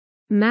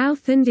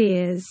Mouth and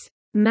ears.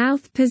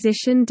 Mouth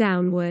position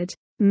downward.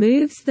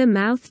 Moves the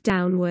mouth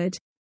downward.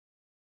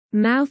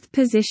 Mouth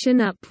position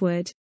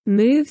upward.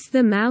 Moves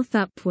the mouth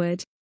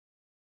upward.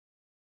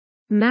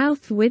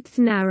 Mouth width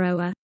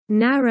narrower.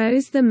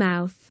 Narrows the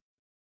mouth.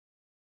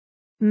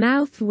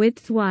 Mouth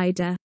width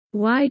wider.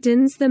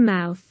 Widens the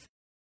mouth.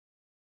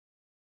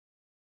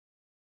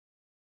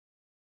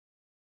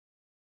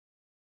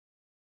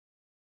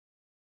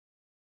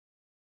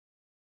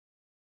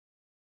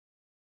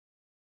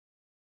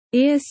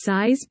 Ear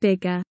size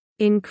bigger.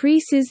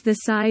 Increases the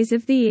size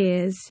of the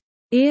ears.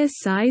 Ear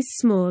size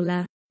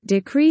smaller.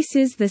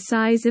 Decreases the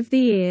size of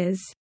the ears.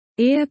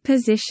 Ear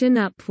position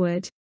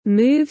upward.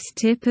 Moves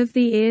tip of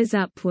the ears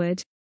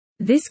upward.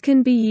 This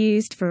can be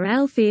used for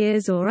elf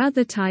ears or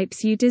other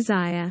types you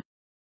desire.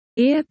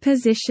 Ear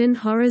position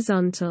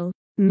horizontal.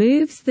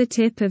 Moves the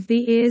tip of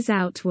the ears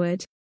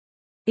outward.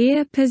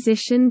 Ear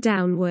position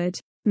downward.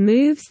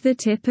 Moves the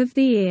tip of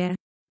the ear.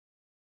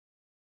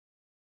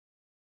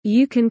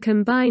 You can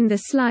combine the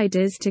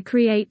sliders to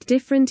create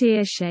different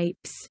ear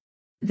shapes.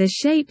 The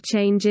shape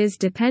changes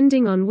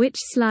depending on which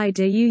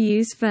slider you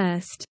use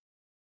first.